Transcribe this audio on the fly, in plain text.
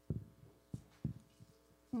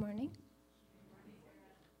morning.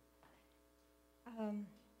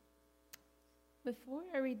 Before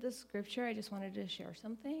I read the scripture, I just wanted to share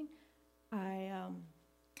something.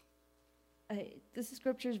 This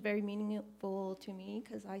scripture is very meaningful to me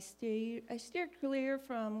because I steered clear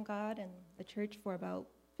from God and the church for about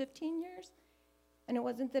 15 years. And it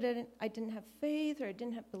wasn't that I didn't have faith or I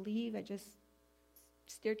didn't have belief. I just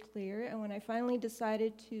steered clear. And when I finally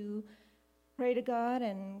decided to pray to God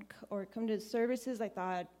or come to services, I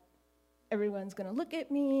thought everyone's going to look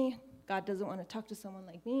at me. God doesn't want to talk to someone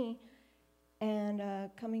like me. And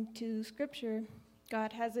coming to Scripture,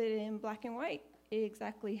 God has it in black and white,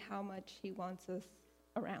 exactly how much he wants us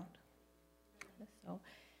around. So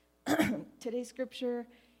today's Scripture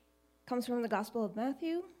comes from the Gospel of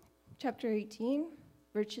Matthew, chapter 18,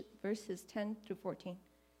 verses 10 through 14.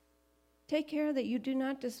 Take care that you do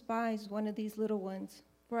not despise one of these little ones,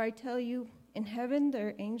 for I tell you, in heaven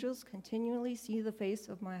their angels continually see the face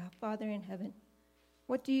of my Father in heaven.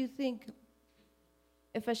 What do you think?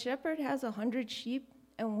 If a shepherd has 100 sheep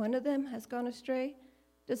and one of them has gone astray,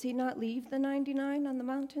 does he not leave the 99 on the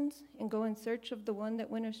mountains and go in search of the one that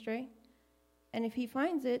went astray? And if he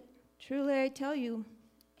finds it, truly I tell you,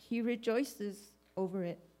 he rejoices over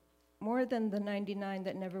it more than the 99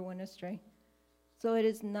 that never went astray. So it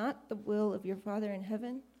is not the will of your Father in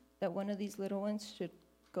heaven that one of these little ones should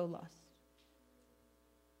go lost.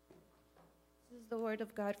 This is the word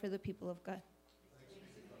of God for the people of God.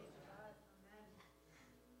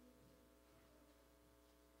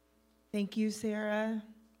 Thank you, Sarah,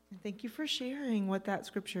 and thank you for sharing what that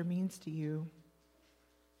scripture means to you.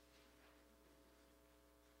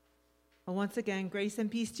 Well, once again, grace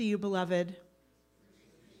and peace to you, beloved.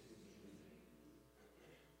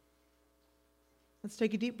 Let's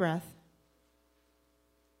take a deep breath.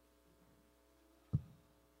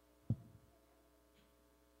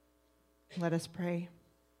 Let us pray.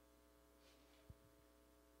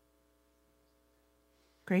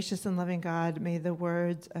 Gracious and loving God, may the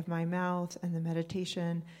words of my mouth and the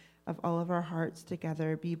meditation of all of our hearts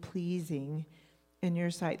together be pleasing in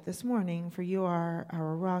your sight this morning, for you are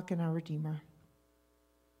our rock and our Redeemer.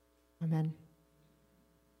 Amen.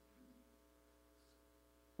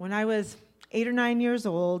 When I was 8 or 9 years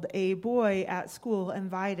old, a boy at school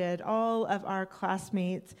invited all of our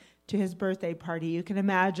classmates to his birthday party. You can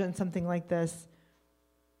imagine something like this.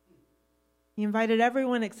 He invited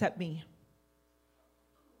everyone except me.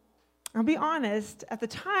 I'll be honest, at the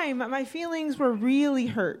time, my feelings were really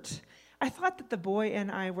hurt. I thought that the boy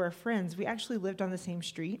and I were friends. We actually lived on the same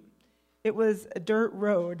street. It was a dirt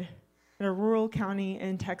road in a rural county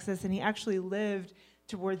in Texas, and he actually lived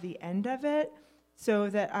toward the end of it, so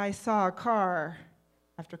that I saw car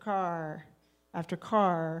after car after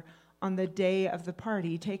car on the day of the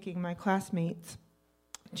party, taking my classmates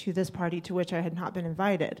to this party to which I had not been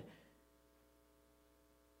invited.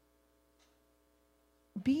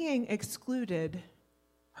 Being excluded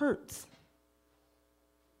hurts.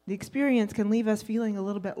 The experience can leave us feeling a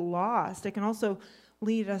little bit lost. It can also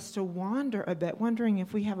lead us to wander a bit, wondering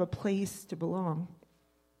if we have a place to belong.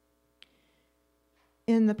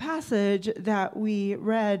 In the passage that we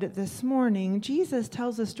read this morning, Jesus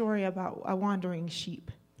tells a story about a wandering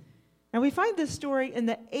sheep. Now, we find this story in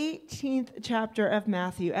the 18th chapter of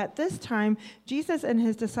Matthew. At this time, Jesus and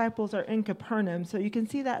his disciples are in Capernaum, so you can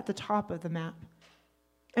see that at the top of the map.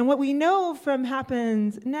 And what we know from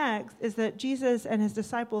happens next is that Jesus and his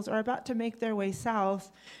disciples are about to make their way south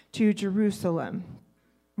to Jerusalem,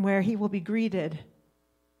 where he will be greeted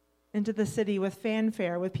into the city with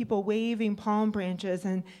fanfare, with people waving palm branches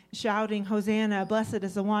and shouting, "Hosanna, blessed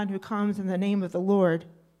is the one who comes in the name of the Lord."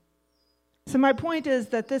 So my point is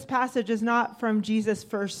that this passage is not from Jesus'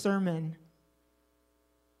 first sermon.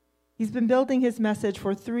 He's been building his message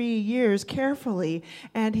for 3 years carefully,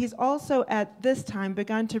 and he's also at this time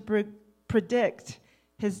begun to predict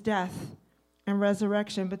his death and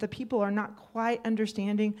resurrection, but the people are not quite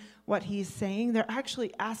understanding what he's saying. They're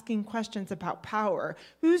actually asking questions about power.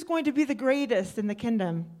 Who's going to be the greatest in the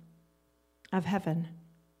kingdom of heaven?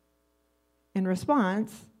 In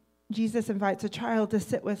response, Jesus invites a child to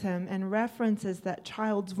sit with him and references that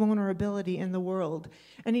child's vulnerability in the world.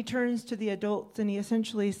 And he turns to the adults and he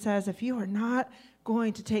essentially says, if you are not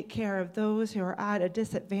going to take care of those who are at a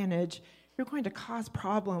disadvantage, you're going to cause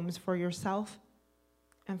problems for yourself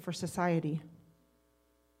and for society.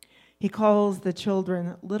 He calls the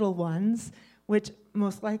children little ones, which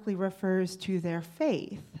most likely refers to their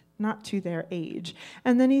faith, not to their age.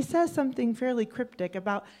 And then he says something fairly cryptic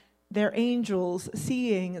about their angels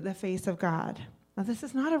seeing the face of God. Now, this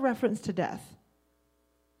is not a reference to death.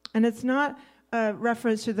 And it's not a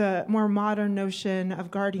reference to the more modern notion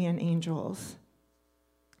of guardian angels.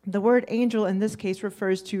 The word angel in this case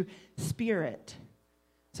refers to spirit.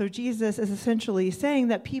 So Jesus is essentially saying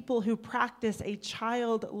that people who practice a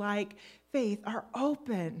childlike faith are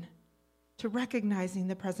open to recognizing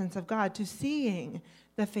the presence of God, to seeing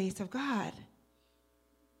the face of God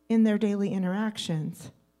in their daily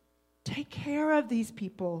interactions. Take care of these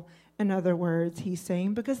people, in other words, he's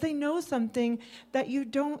saying, because they know something that you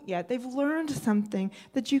don't yet. They've learned something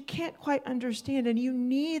that you can't quite understand, and you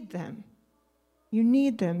need them. You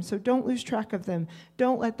need them, so don't lose track of them.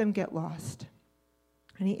 Don't let them get lost.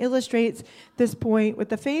 And he illustrates this point with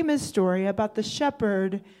the famous story about the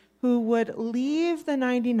shepherd who would leave the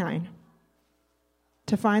 99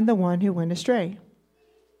 to find the one who went astray.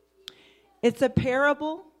 It's a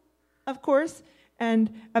parable, of course,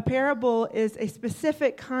 and a parable is a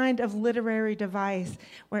specific kind of literary device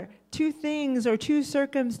where two things or two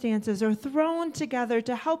circumstances are thrown together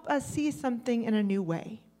to help us see something in a new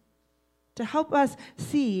way, to help us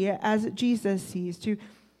see as Jesus sees, to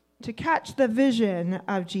catch the vision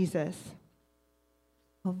of Jesus.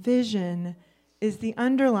 Well, vision is the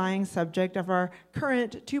underlying subject of our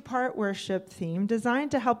current two-part worship theme, designed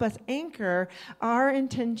to help us anchor our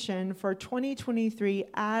intention for 2023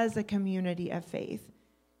 as a community of faith.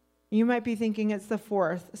 You might be thinking it's the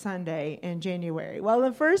fourth Sunday in January. Well,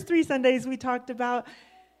 the first 3 Sundays we talked about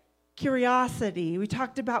curiosity, we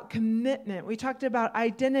talked about commitment, we talked about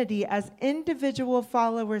identity as individual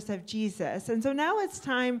followers of Jesus. And so now it's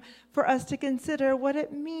time for us to consider what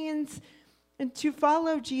it means and to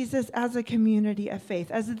follow Jesus as a community of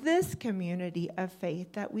faith, as this community of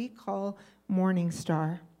faith that we call Morning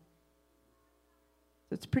Star.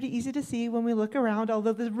 So it's pretty easy to see when we look around,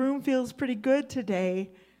 although the room feels pretty good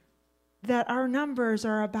today, that our numbers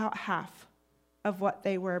are about half of what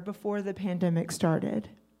they were before the pandemic started.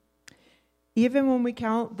 Even when we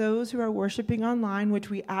count those who are worshiping online,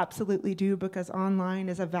 which we absolutely do because online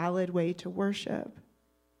is a valid way to worship.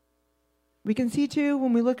 We can see, too,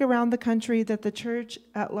 when we look around the country, that the church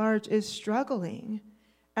at large is struggling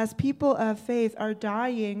as people of faith are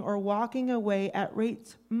dying or walking away at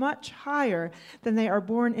rates much higher than they are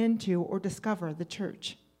born into or discover the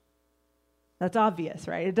church. That's obvious,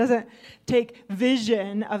 right? It doesn't take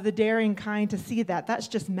vision of the daring kind to see that. That's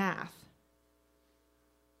just math.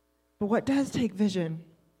 But what does take vision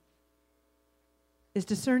is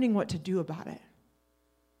discerning what to do about it.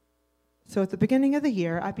 So at the beginning of the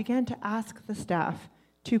year, I began to ask the staff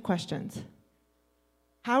 2 questions.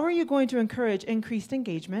 How are you going to encourage increased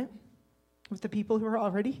engagement with the people who are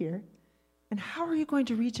already here? And how are you going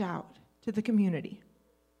to reach out to the community?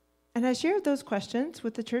 And I shared those questions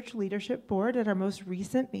with the church leadership board at our most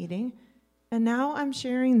recent meeting, and now I'm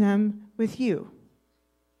sharing them with you,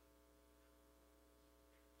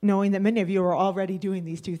 knowing that many of you are already doing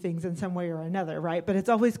these 2 things in some way or another, right? But it's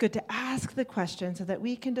always good to ask the question so that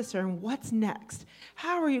we can discern what's next.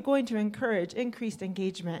 How are you going to encourage increased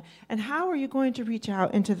engagement? And how are you going to reach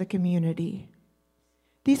out into the community?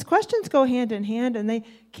 These questions go hand in hand, and they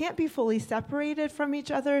can't be fully separated from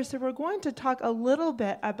each other, so we're going to talk a little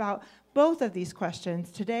bit about both of these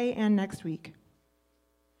questions today and next week.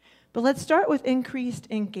 But let's start with increased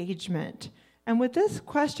engagement. And with this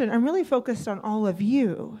question, I'm really focused on all of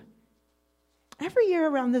you. Every year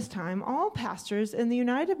around this time, all pastors in the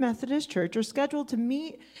United Methodist Church are scheduled to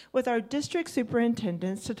meet with our district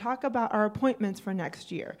superintendents to talk about our appointments for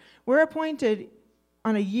next year. We're appointed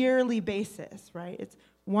on a yearly basis, right? It's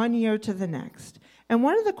 1 year to the next. And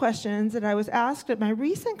one of the questions that I was asked at my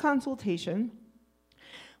recent consultation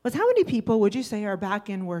was, how many people would you say are back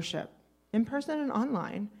in worship, in person and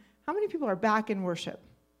online? How many people are back in worship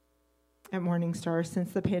at Morning Star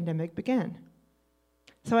since the pandemic began?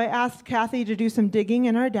 So I asked Kathy to do some digging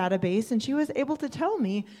in our database, and she was able to tell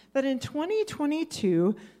me that in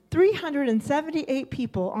 2022, 378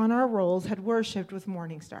 people on our rolls had worshiped with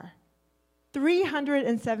Morning Star.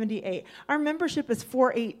 378. Our membership is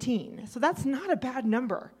 418, so that's not a bad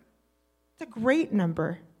number. It's a great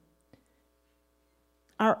number.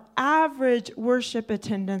 Our average worship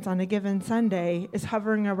attendance on a given Sunday is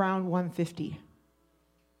hovering around 150.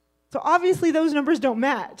 So obviously those numbers don't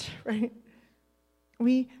match, right?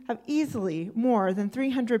 We have easily more than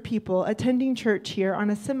 300 people attending church here on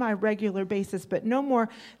a semi-regular basis, but no more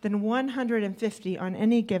than 150 on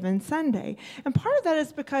any given Sunday. And part of that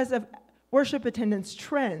is because of worship attendance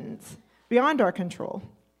trends beyond our control.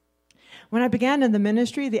 When I began in the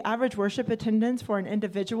ministry, the average worship attendance for an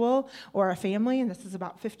individual or a family, and this is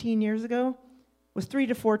about 15 years ago, was 3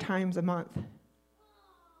 to 4 times a month.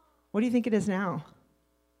 What do you think it is now?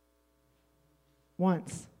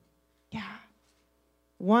 Once. Yeah.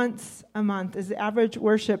 Once a month is the average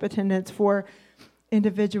worship attendance for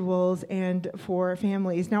individuals and for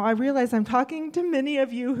families. Now, I realize I'm talking to many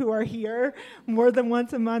of you who are here more than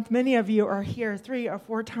once a month. Many of you are here 3 or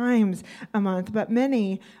 4 times a month, but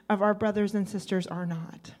many of our brothers and sisters are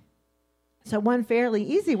not. So one fairly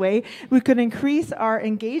easy way we could increase our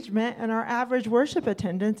engagement and our average worship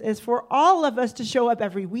attendance is for all of us to show up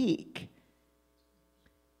every week.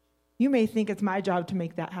 You may think it's my job to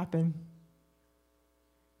make that happen,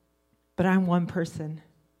 but I'm one person.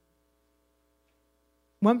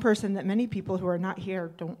 One person that many people who are not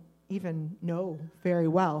here don't even know very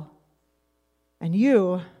well. And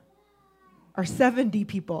you are 70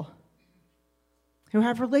 people who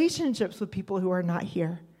have relationships with people who are not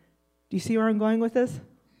here. Do you see where I'm going with this?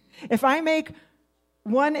 If I make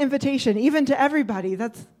one invitation, even to everybody,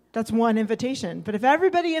 that's one invitation. But if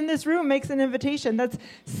everybody in this room makes an invitation, that's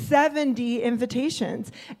 70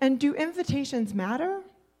 invitations. And do invitations matter?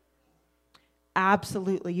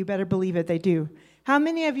 Absolutely. You better believe it, they do. How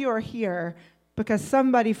many of you are here because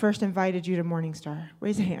somebody first invited you to Morningstar?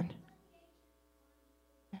 Raise a hand.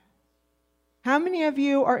 How many of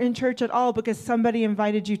you are in church at all because somebody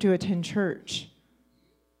invited you to attend church?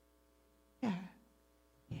 Yeah.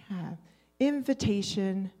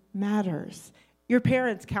 Invitation matters. Your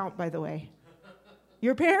parents count, by the way.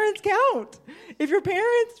 Your parents count. If your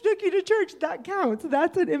parents took you to church, that counts.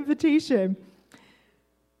 That's an invitation.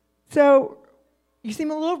 So you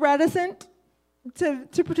seem a little reticent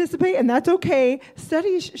to participate, and that's okay.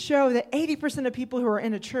 Studies show that 80% of people who are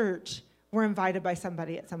in a church were invited by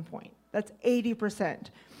somebody at some point. That's 80%.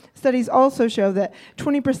 Studies also show that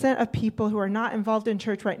 20% of people who are not involved in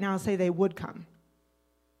church right now say they would come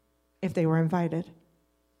if they were invited.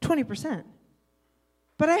 20%.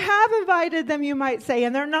 But I have invited them, you might say,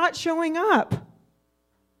 and they're not showing up.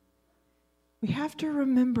 We have to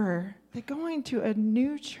remember that going to a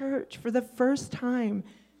new church for the first time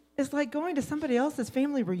is like going to somebody else's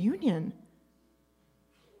family reunion.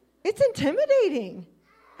 It's intimidating.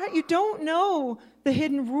 Right? You don't know the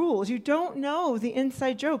hidden rules. You don't know the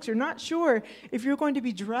inside jokes. You're not sure if you're going to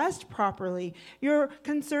be dressed properly. You're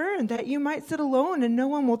concerned that you might sit alone and no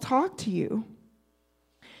one will talk to you.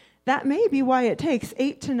 That may be why it takes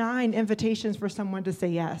 8 to 9 invitations for someone to say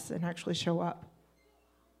yes and actually show up.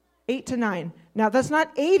 8 to 9. Now, that's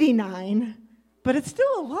not 89, but it's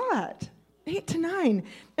still a lot. 8 to 9.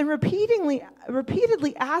 And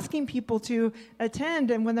repeatedly asking people to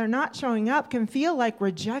attend, and when they're not showing up, can feel like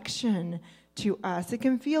rejection to us. It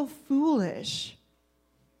can feel foolish.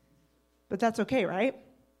 But that's okay, right?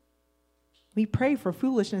 We pray for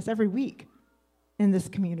foolishness every week in this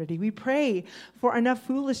community. We pray for enough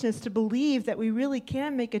foolishness to believe that we really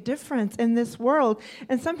can make a difference in this world.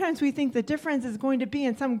 And sometimes we think the difference is going to be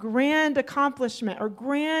in some grand accomplishment or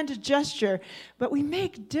grand gesture, but we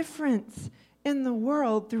make difference in the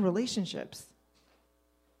world through relationships,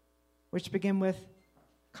 which begin with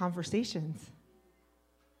conversations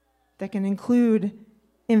that can include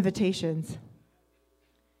invitations.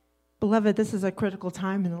 Beloved, this is a critical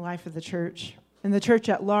time in the life of the church, and the church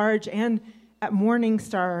at large, and at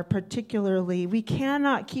Morningstar particularly. We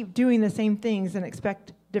cannot keep doing the same things and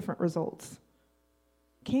expect different results.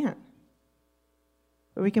 Can't.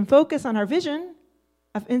 But we can focus on our vision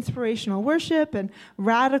of inspirational worship and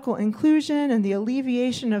radical inclusion and the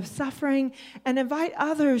alleviation of suffering, and invite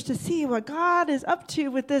others to see what God is up to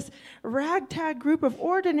with this ragtag group of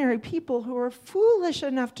ordinary people who are foolish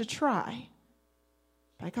enough to try,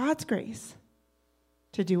 by God's grace,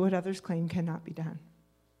 to do what others claim cannot be done.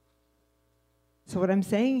 So what I'm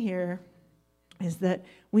saying here is that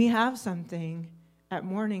we have something at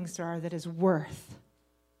Morningstar that is worth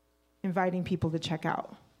inviting people to check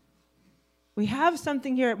out. We have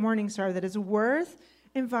something here at Morningstar that is worth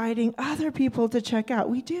inviting other people to check out.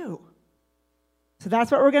 We do. So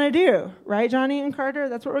that's what we're going to do, right, Johnny and Carter?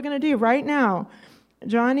 That's what we're going to do right now.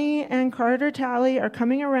 Johnny and Carter Talley are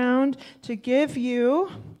coming around to give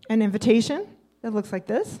you an invitation that looks like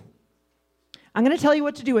this. I'm going to tell you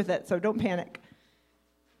what to do with it, so don't panic.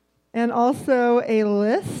 And also a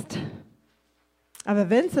list of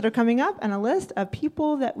events that are coming up and a list of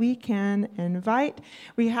people that we can invite.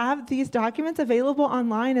 We have these documents available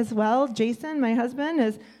online as well. Jason, my husband,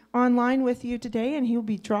 is online with you today, and he'll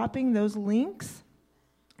be dropping those links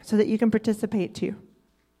so that you can participate too.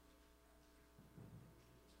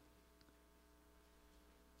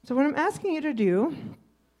 So what I'm asking you to do,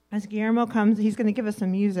 as Guillermo comes, he's going to give us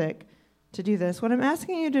some music to do this. What I'm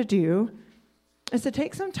asking you to do is to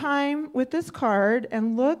take some time with this card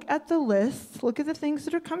and look at the lists, look at the things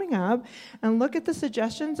that are coming up, and look at the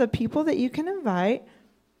suggestions of people that you can invite,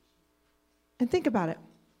 and think about it.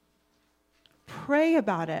 Pray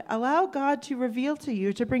about it. Allow God to reveal to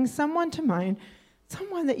you, to bring someone to mind,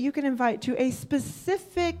 someone that you can invite to a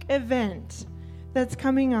specific event that's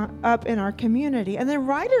coming up in our community. And then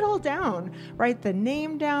write it all down. Write the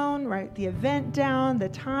name down, write the event down, the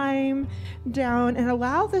time down, and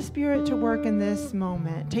allow the Spirit to work in this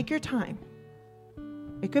moment. Take your time.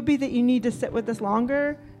 It could be that you need to sit with this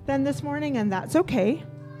longer than this morning, and that's okay.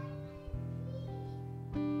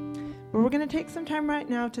 But we're going to take some time right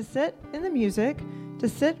now to sit in the music, to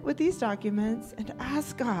sit with these documents, and to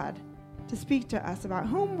ask God to speak to us about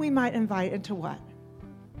whom we might invite into what.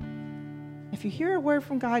 If you hear a word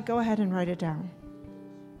from God, go ahead and write it down.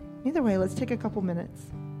 Either way, let's take a couple minutes.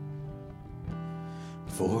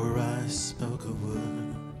 Before I spoke a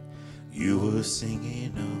word, you were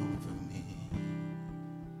singing over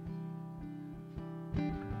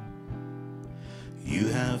me. You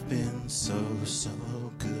have been so, so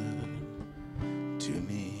good to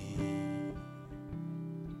me.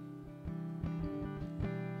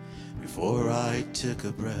 Before I took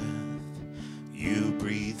a breath, you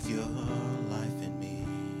breathed your life in me.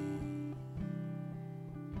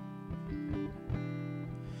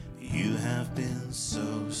 You have been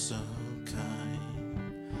so, so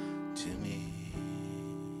kind to me.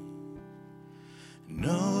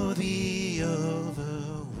 Know the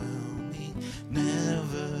overwhelming,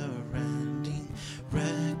 never-ending,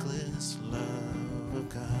 reckless love of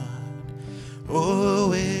God.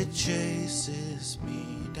 Oh, it chases me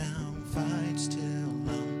down, fights till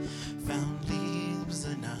I'm found, leaves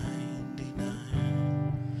the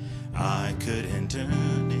 99. I couldn't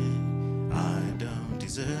turn it, I don't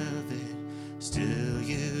deserve it, still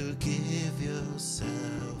you give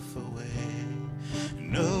yourself away.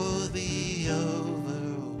 Know the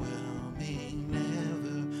overwhelming,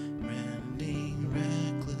 never-ending,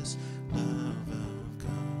 reckless love of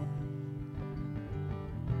God.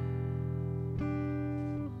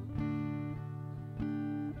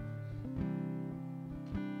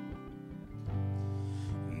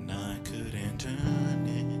 And I couldn't turn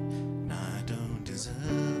it, and I don't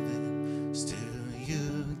deserve it, still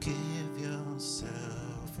you give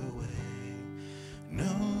yourself away.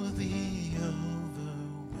 Know the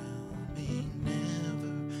overwhelming,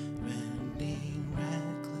 never-ending,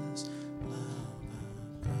 reckless love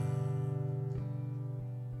of God.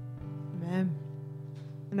 Amen.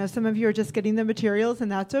 I know some of you are just getting the materials,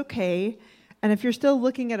 and that's okay. And if you're still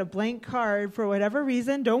looking at a blank card for whatever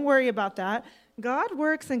reason, don't worry about that. God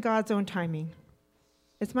works in God's own timing.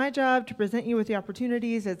 It's my job to present you with the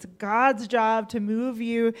opportunities. It's God's job to move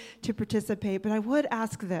you to participate. But I would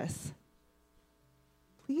ask this.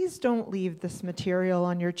 Please don't leave this material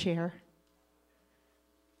on your chair.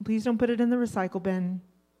 Please don't put it in the recycle bin.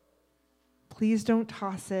 Please don't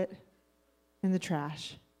toss it in the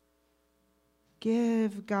trash.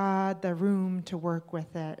 Give God the room to work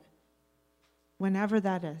with it, whenever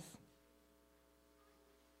that is.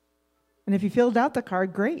 And if you filled out the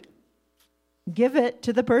card, great. Give it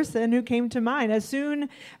to the person who came to mind as soon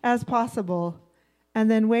as possible. And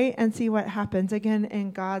then wait and see what happens, again,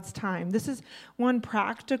 in God's time. This is one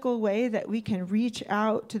practical way that we can reach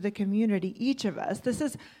out to the community, each of us. This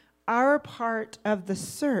is our part of the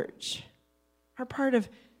search, our part of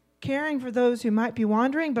caring for those who might be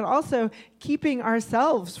wandering, but also keeping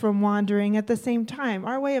ourselves from wandering at the same time.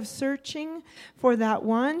 Our way of searching for that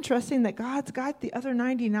one, trusting that God's got the other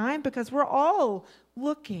 99, because we're all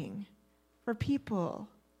looking for people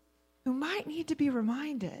who might need to be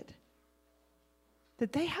reminded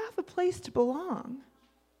that they have a place to belong.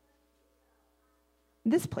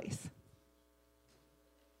 This place.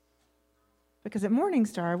 Because at Morning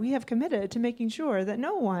Star, we have committed to making sure that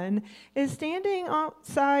no one is standing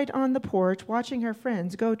outside on the porch watching her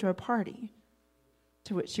friends go to a party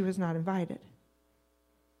to which she was not invited.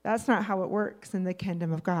 That's not how it works in the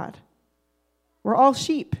kingdom of God. We're all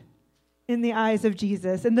sheep in the eyes of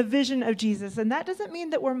Jesus, in the vision of Jesus. And that doesn't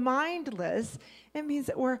mean that we're mindless. It means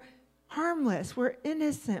that we're harmless. We're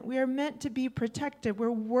innocent. We are meant to be protected.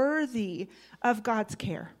 We're worthy of God's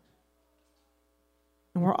care.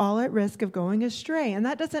 And we're all at risk of going astray. And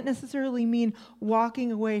that doesn't necessarily mean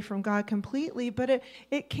walking away from God completely, but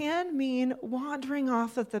it can mean wandering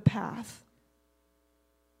off of the path.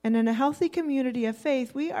 And in a healthy community of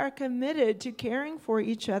faith, we are committed to caring for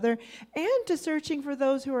each other and to searching for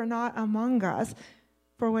those who are not among us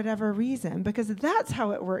for whatever reason, because that's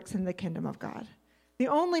how it works in the kingdom of God. The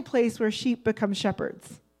only place where sheep become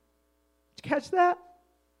shepherds. Did you catch that?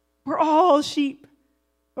 We're all sheep.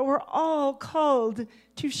 But we're all called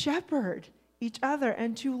to shepherd each other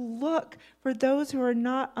and to look for those who are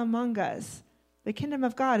not among us. The kingdom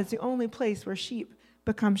of God is the only place where sheep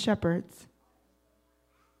become shepherds.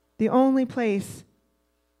 The only place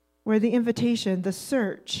where the invitation, the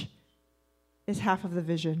search, is half of the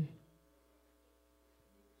vision.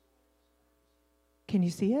 Can you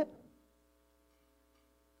see it?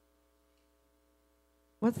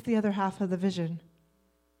 What's the other half of the vision?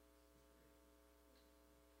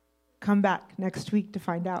 Come back next week to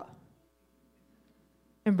find out.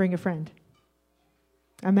 And bring a friend.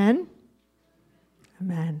 Amen?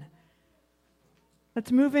 Amen.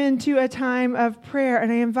 Let's move into a time of prayer,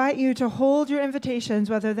 and I invite you to hold your invitations,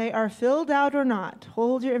 whether they are filled out or not.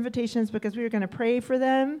 Hold your invitations because we are going to pray for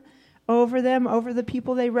them, over the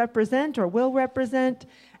people they represent or will represent,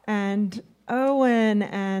 and Owen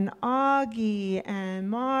and Augie and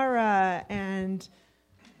Mara and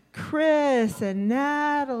Chris and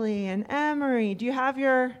Natalie and Emery. Do you have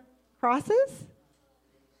your crosses?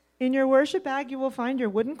 In your worship bag, you will find your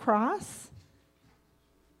wooden cross.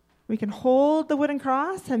 We can hold the wooden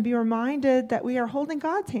cross and be reminded that we are holding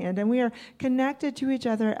God's hand and we are connected to each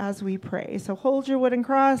other as we pray. So hold your wooden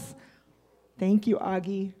cross. Thank you,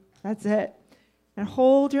 Augie. That's it. And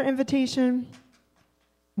hold your invitation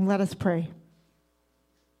and let us pray.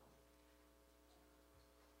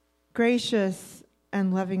 Gracious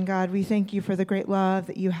and loving God, we thank you for the great love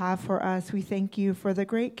that you have for us. We thank you for the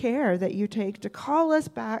great care that you take to call us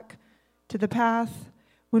back to the path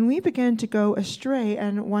when we begin to go astray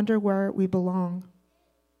and wonder where we belong.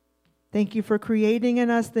 Thank you for creating in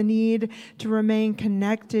us the need to remain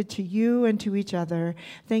connected to you and to each other.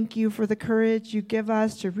 Thank you for the courage you give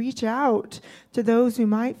us to reach out to those who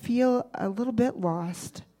might feel a little bit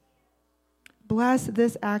lost. Bless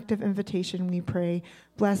this act of invitation, we pray.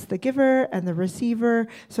 Bless the giver and the receiver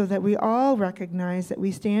so that we all recognize that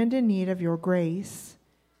we stand in need of your grace.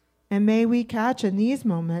 And may we catch in these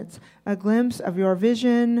moments a glimpse of your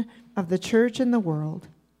vision of the church and the world.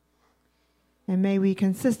 And may we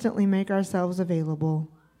consistently make ourselves available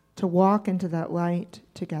to walk into that light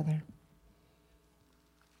together.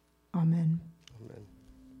 Amen.